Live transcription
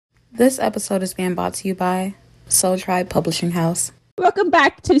This episode is being brought to you by Soul Tribe Publishing House. Welcome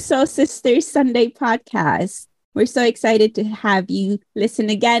back to Soul Sisters Sunday podcast. We're so excited to have you listen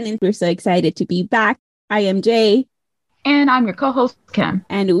again, and we're so excited to be back. I am Jay. And I'm your co-host, Kim.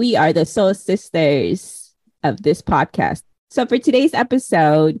 And we are the Soul Sisters of this podcast. So for today's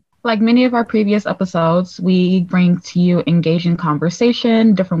episode, like many of our previous episodes, we bring to you engaging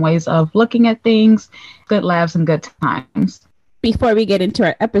conversation, different ways of looking at things, good laughs and good times. Before we get into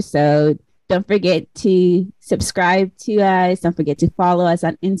our episode, don't forget to subscribe to us. Don't forget to follow us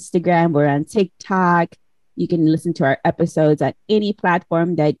on Instagram. We're on TikTok. You can listen to our episodes on any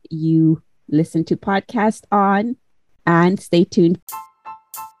platform that you listen to podcasts on. And stay tuned.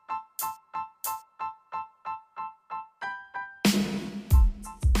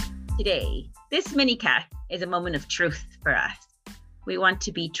 Today, this mini-cast is a moment of truth for us. We want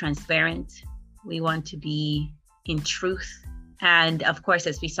to be transparent. We want to be in truth. And of course,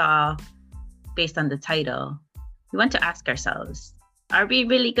 as we saw based on the title, we want to ask ourselves, are we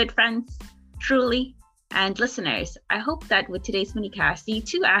really good friends? Truly? And listeners, I hope that with today's mini-cast, you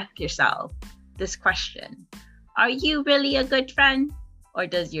too ask yourself this question. Are you really a good friend? Or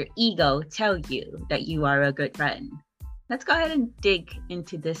does your ego tell you that you are a good friend? Let's go ahead and dig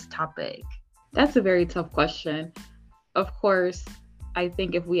into this topic. That's a very tough question. Of course, I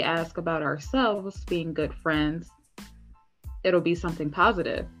think if we ask about ourselves being good friends, it'll be something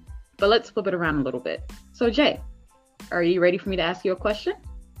positive. But let's flip it around a little bit. So Jay, are you ready for me to ask you a question?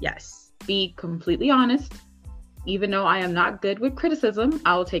 Yes. Be completely honest. Even though I am not good with criticism,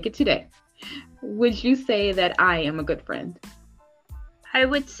 I'll take it today. Would you say that I am a good friend? I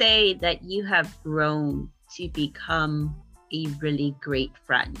would say that you have grown to become a really great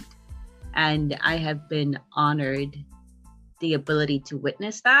friend. And I have been honored the ability to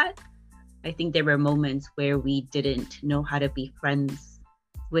witness that. I think there were moments where we didn't know how to be friends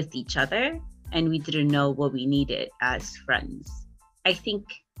with each other, and we didn't know what we needed as friends. I think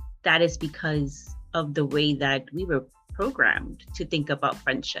that is because of the way that we were programmed to think about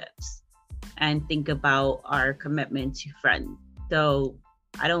friendships and think about our commitment to friends. So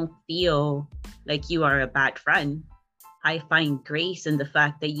I don't feel like you are a bad friend. I find grace in the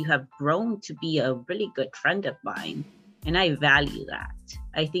fact that you have grown to be a really good friend of mine. And I value that.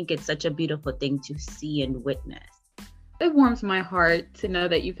 I think it's such a beautiful thing to see and witness. It warms my heart to know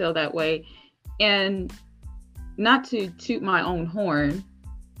that you feel that way. And not to toot my own horn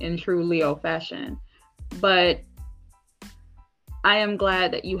in true Leo fashion, but I am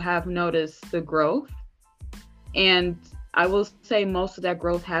glad that you have noticed the growth. And I will say most of that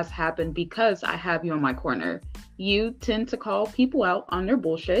growth has happened because I have you in my corner. You tend to call people out on their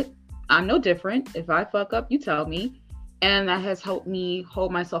bullshit. I'm no different. If I fuck up, you tell me. And that has helped me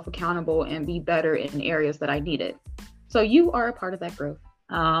hold myself accountable and be better in areas that I needed. So you are a part of that growth.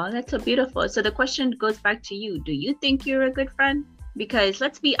 Oh, that's so beautiful. So the question goes back to you. Do you think you're a good friend? Because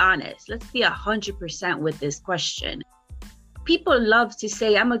let's be honest. Let's be 100% with this question. People love to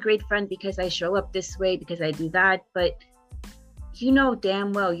say, I'm a great friend because I show up this way, because I do that. But you know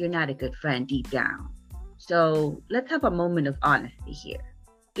damn well you're not a good friend deep down. So let's have a moment of honesty here.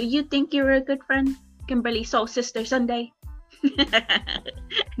 Do you think you're a good friend? Kimberly Soul Sister Sunday?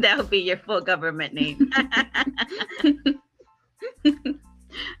 That'll be your full government name.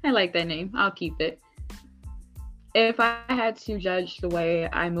 I like that name. I'll keep it. If I had to judge the way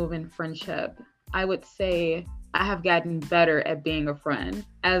I move in friendship, I would say I have gotten better at being a friend.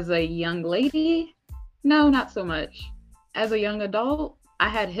 As a young lady, no, not so much. As a young adult, I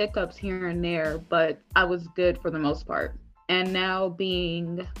had hiccups here and there, but I was good for the most part. And now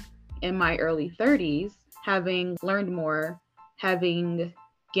being in my early 30s, having learned more, having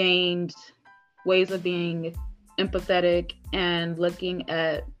gained ways of being empathetic and looking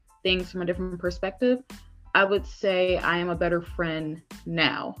at things from a different perspective, I would say I am a better friend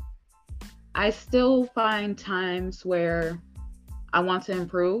now. I still find times where I want to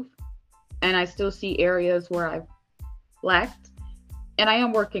improve, and I still see areas where I've lacked, and I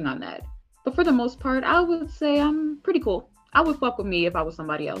am working on that. But for the most part, I would say I'm pretty cool. I would fuck with me if I was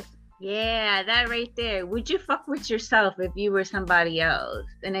somebody else. Yeah, that right there. Would you fuck with yourself if you were somebody else?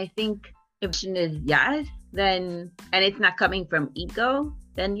 And I think if the question is yes, then, and it's not coming from ego,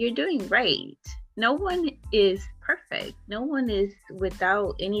 then you're doing right. No one is perfect. No one is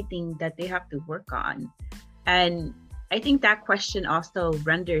without anything that they have to work on. And I think that question also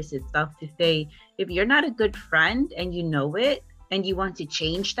renders itself to say, if you're not a good friend and you know it, and you want to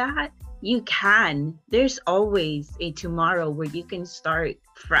change that, you can. There's always a tomorrow where you can start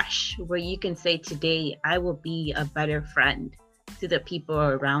fresh, where you can say, today, I will be a better friend to the people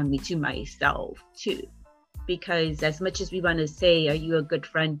around me, to myself too. because as much as we want to say, are you a good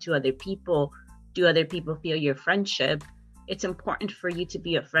friend to other people? Do other people feel your friendship? It's important for you to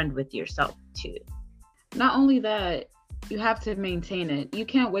be a friend with yourself too. Not only that, you have to maintain it. You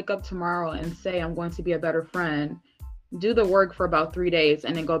can't wake up tomorrow and say, I'm going to be a better friend, do the work for about 3 days,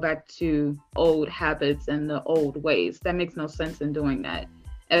 and then go back to old habits and the old ways. That makes no sense in doing that.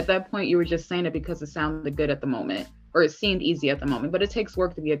 At that point, you were just saying it because it sounded good at the moment, or it seemed easy at the moment, but it takes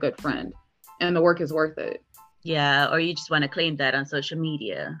work to be a good friend, and the work is worth it. Yeah, or you just want to claim that on social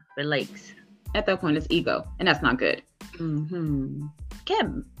media for likes. At that point, it's ego, and that's not good. Mm-hmm.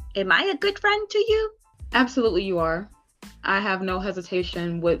 Kim, am I a good friend to you? Absolutely, you are. I have no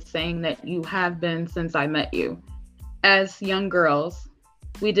hesitation with saying that you have been since I met you. As young girls,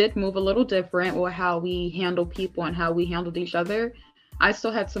 we did move a little different with how we handle people and how we handled each other. I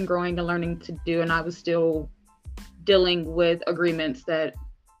still had some growing and learning to do, and I was still dealing with agreements that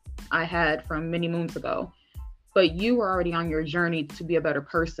I had from many moons ago. But you were already on your journey to be a better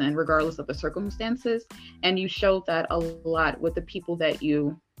person, regardless of the circumstances. And you showed that a lot with the people that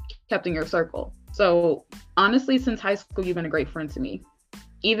you kept in your circle. So honestly, since high school, you've been a great friend to me.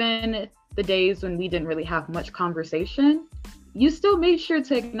 Even the days when we didn't really have much conversation, you still made sure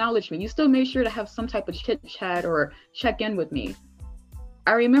to acknowledge me. You still made sure to have some type of chit chat or check in with me.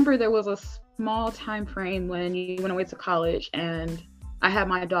 I remember there was a small time frame when you went away to college and I had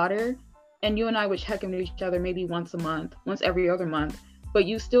my daughter, and you and I would check in with each other maybe once a month, once every other month, but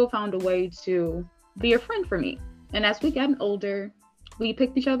you still found a way to be a friend for me. And as we gotten older, we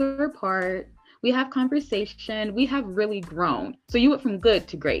picked each other apart. We have conversation. We have really grown. So you went from good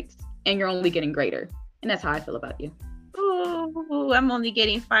to great, and you're only getting greater. And that's how I feel about you. Ooh, I'm only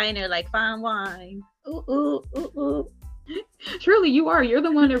getting finer like fine wine. Ooh, ooh, ooh, ooh. Truly, you are. You're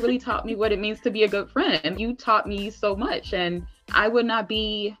the one that really taught me what it means to be a good friend. You taught me so much, and I would not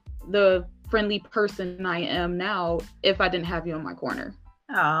be the friendly person I am now if I didn't have you in my corner.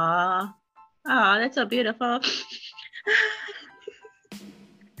 Aw, that's so beautiful.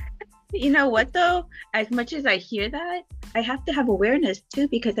 You know what though? As much as I hear that, I have to have awareness too,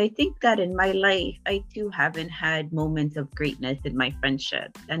 because I think that in my life, I too haven't had moments of greatness in my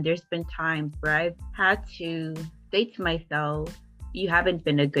friendship. And there's been times where I've had to say to myself, you haven't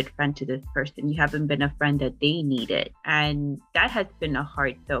been a good friend to this person. You haven't been a friend that they needed. And that has been a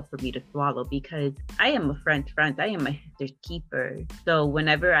hard pill for me to swallow, because I am a friend's friend. I am my sister's keeper. So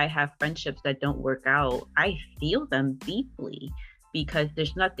whenever I have friendships that don't work out, I feel them deeply, because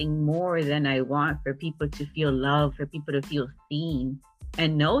there's nothing more than I want for people to feel loved, for people to feel seen,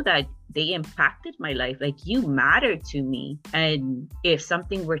 and know that they impacted my life. Like, you matter to me. And if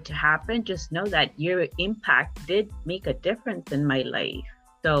something were to happen, just know that your impact did make a difference in my life.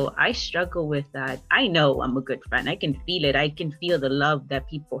 So I struggle with that. I know I'm a good friend. I can feel it. I can feel the love that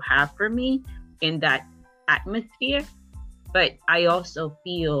people have for me in that atmosphere. But I also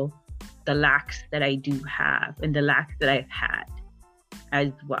feel the lacks that I do have and the lacks that I've had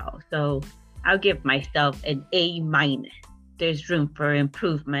as well. So I'll give myself an A-. There's room for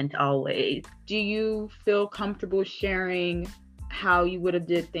improvement always. Do you feel comfortable sharing how you would have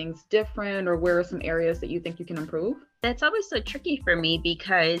did things different, or where are some areas that you think you can improve? That's always so tricky for me,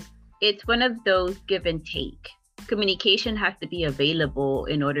 because it's one of those give and take. Communication has to be available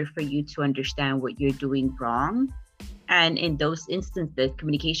in order for you to understand what you're doing wrong. And in those instances,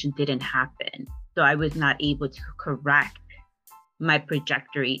 communication didn't happen. So I was not able to correct my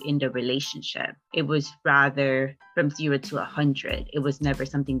trajectory in the relationship. It was rather from 0 to 100. It was never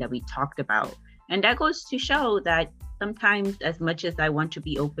something that we talked about. And that goes to show that sometimes, as much as I want to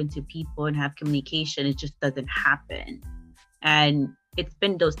be open to people and have communication, it just doesn't happen. And it's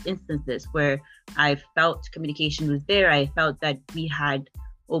been those instances where I felt communication was there. I felt that we had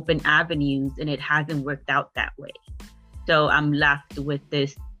open avenues, and it hasn't worked out that way. So I'm left with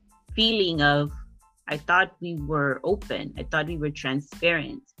this feeling of, I thought we were open. I thought we were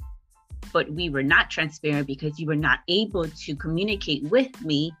transparent, but we were not transparent because you were not able to communicate with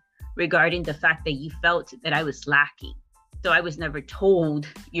me regarding the fact that you felt that I was lacking. So I was never told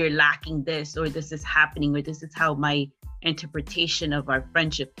you're lacking this, or this is happening, or this is how my interpretation of our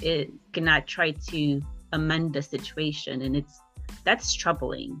friendship is. Cannot try to amend the situation. And that's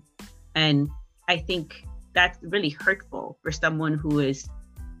troubling. And I think that's really hurtful for someone who is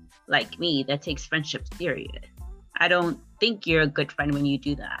like me, that takes friendship serious. I don't think you're a good friend when you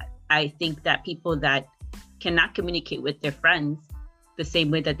do that. I think that people that cannot communicate with their friends the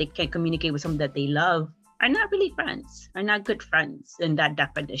same way that they can communicate with someone that they love are not really friends, are not good friends in that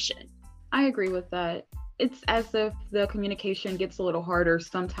definition. I agree with that. It's as if the communication gets a little harder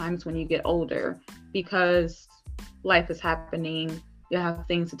sometimes when you get older, because life is happening, you have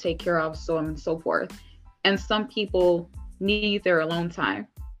things to take care of, so on and so forth. And some people need their alone time.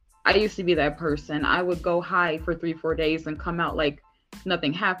 I used to be that person. I would go hide for 3-4 days and come out like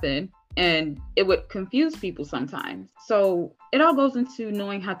nothing happened. And it would confuse people sometimes. So it all goes into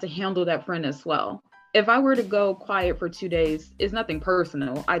knowing how to handle that friend as well. If I were to go quiet for 2 days, it's nothing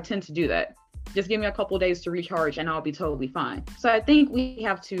personal. I tend to do that. Just give me a couple of days to recharge and I'll be totally fine. So I think we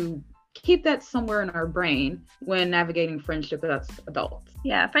have to keep that somewhere in our brain when navigating friendship as adults.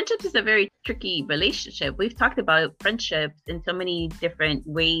 Yeah, friendships is a very tricky relationship. We've talked about friendships in so many different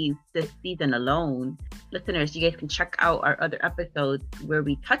ways this season alone. Listeners, you guys can check out our other episodes where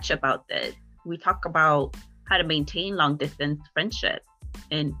we touch about this. We talk about how to maintain long distance friendships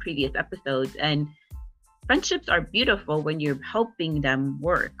in previous episodes. And friendships are beautiful when you're helping them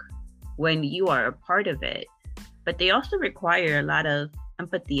work, when you are a part of it. But they also require a lot of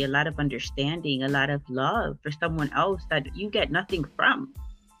empathy, a lot of understanding, a lot of love for someone else that you get nothing from.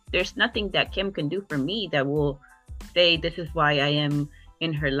 There's nothing that Kim can do for me that will say this is why I am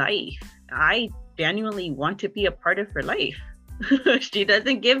in her life. I genuinely want to be a part of her life. She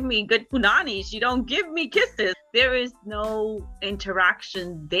doesn't give me good punani. She don't give me kisses. There is no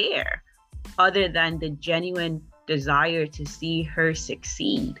interaction there other than the genuine desire to see her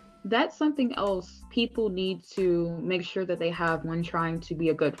succeed. That's something else people need to make sure that they have when trying to be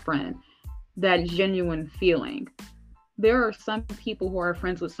a good friend, that genuine feeling. There are some people who are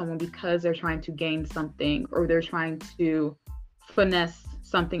friends with someone because they're trying to gain something or they're trying to finesse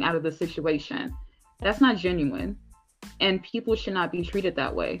something out of the situation. That's not genuine, and people should not be treated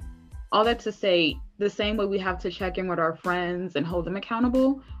that way. All that to say, the same way we have to check in with our friends and hold them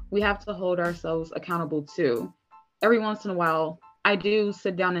accountable, we have to hold ourselves accountable too. Every once in a while, I do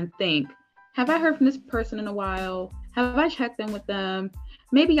sit down and think, have I heard from this person in a while? Have I checked in with them?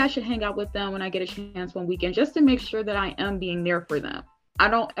 Maybe I should hang out with them when I get a chance one weekend just to make sure that I am being there for them. I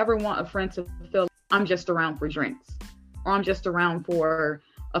don't ever want a friend to feel I'm just around for drinks or I'm just around for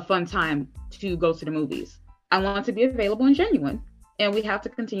a fun time to go to the movies. I want to be available and genuine, and we have to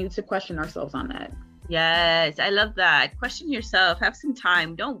continue to question ourselves on that. Yes, I love that. Question yourself, have some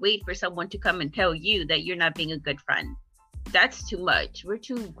time. Don't wait for someone to come and tell you that you're not being a good friend. That's too much. We're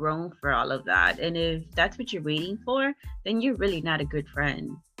too grown for all of that. And if that's what you're waiting for, then you're really not a good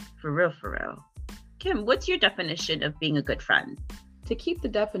friend. For real, for real. Kim, what's your definition of being a good friend? To keep the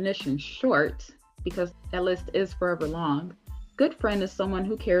definition short, because that list is forever long, good friend is someone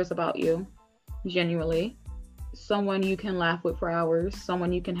who cares about you genuinely, someone you can laugh with for hours,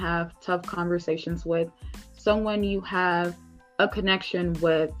 someone you can have tough conversations with, someone you have a connection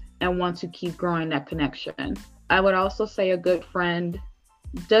with and want to keep growing that connection. I would also say a good friend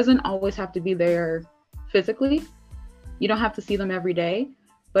doesn't always have to be there physically. You don't have to see them every day,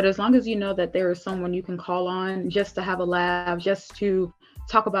 but as long as you know that there is someone you can call on just to have a laugh, just to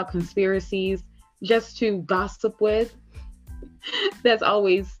talk about conspiracies, just to gossip with, that's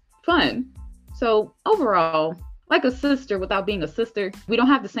always fun. So overall, like a sister without being a sister, we don't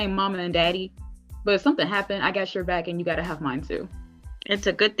have the same mama and daddy, but if something happened, I got your back and you got to have mine too. It's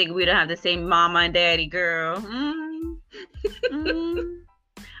a good thing we don't have the same mama and daddy, girl.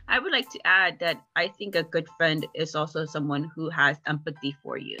 I would like to add that I think a good friend is also someone who has empathy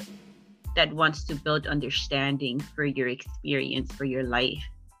for you, that wants to build understanding for your experience, for your life,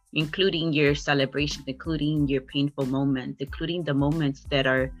 including your celebrations, including your painful moments, including the moments that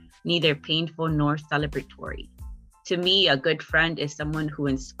are neither painful nor celebratory. To me, a good friend is someone who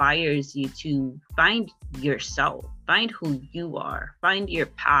inspires you to find yourself, find who you are, find your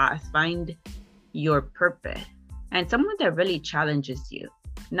path, find your purpose, and someone that really challenges you.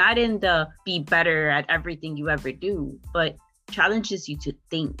 Not in the be better at everything you ever do, but challenges you to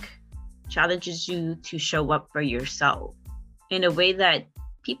think, challenges you to show up for yourself in a way that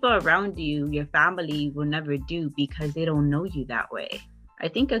people around you, your family, will never do because they don't know you that way. I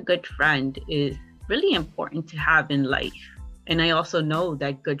think a good friend is really important to have in life. And I also know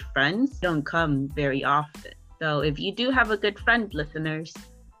that good friends don't come very often. So if you do have a good friend, listeners,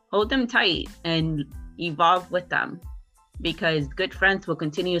 hold them tight and evolve with them, because good friends will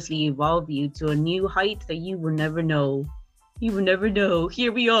continuously evolve you to a new height that you will never know. You will never know.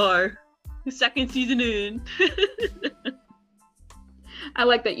 Here we are, the second season in. I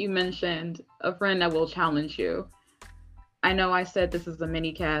like that you mentioned a friend that will challenge you. I know I said this is a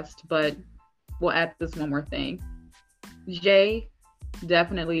mini cast, but we'll add this one more thing. Jay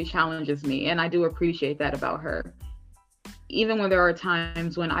definitely challenges me, and I do appreciate that about her. Even when there are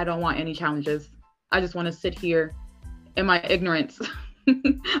times when I don't want any challenges, I just want to sit here in my ignorance.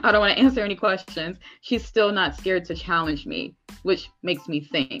 I don't want to answer any questions. She's still not scared to challenge me, which makes me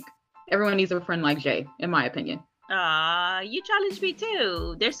think. Everyone needs a friend like Jay, in my opinion. You challenge me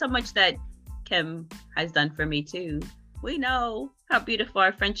too. There's so much that Kim has done for me too. We know how beautiful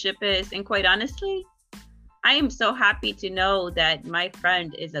our friendship is. And quite honestly, I am so happy to know that my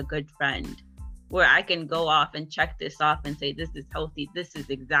friend is a good friend, where I can go off and check this off and say, this is healthy. This is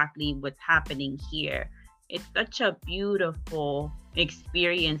exactly what's happening here. It's such a beautiful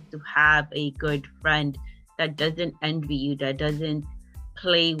experience to have a good friend that doesn't envy you, that doesn't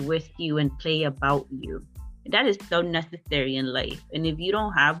play with you and play about you. That is so necessary in life. And if you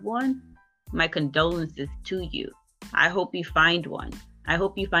don't have one, my condolences to you. I hope you find one. I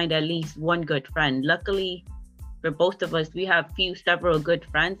hope you find at least one good friend. Luckily, for both of us, we have several good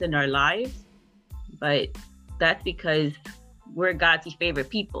friends in our lives, but that's because we're God's favorite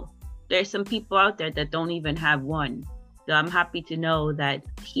people. There's some people out there that don't even have one. So I'm happy to know that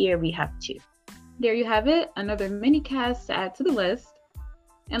here we have two. There you have it, another mini cast to add to the list.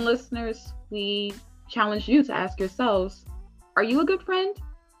 And listeners, we challenge you to ask yourselves, are you a good friend?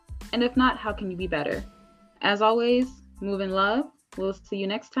 And if not, how can you be better? As always, move in love. We'll see you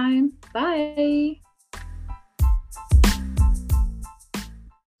next time. Bye.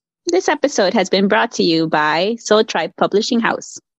 This episode has been brought to you by Soul Tribe Publishing House.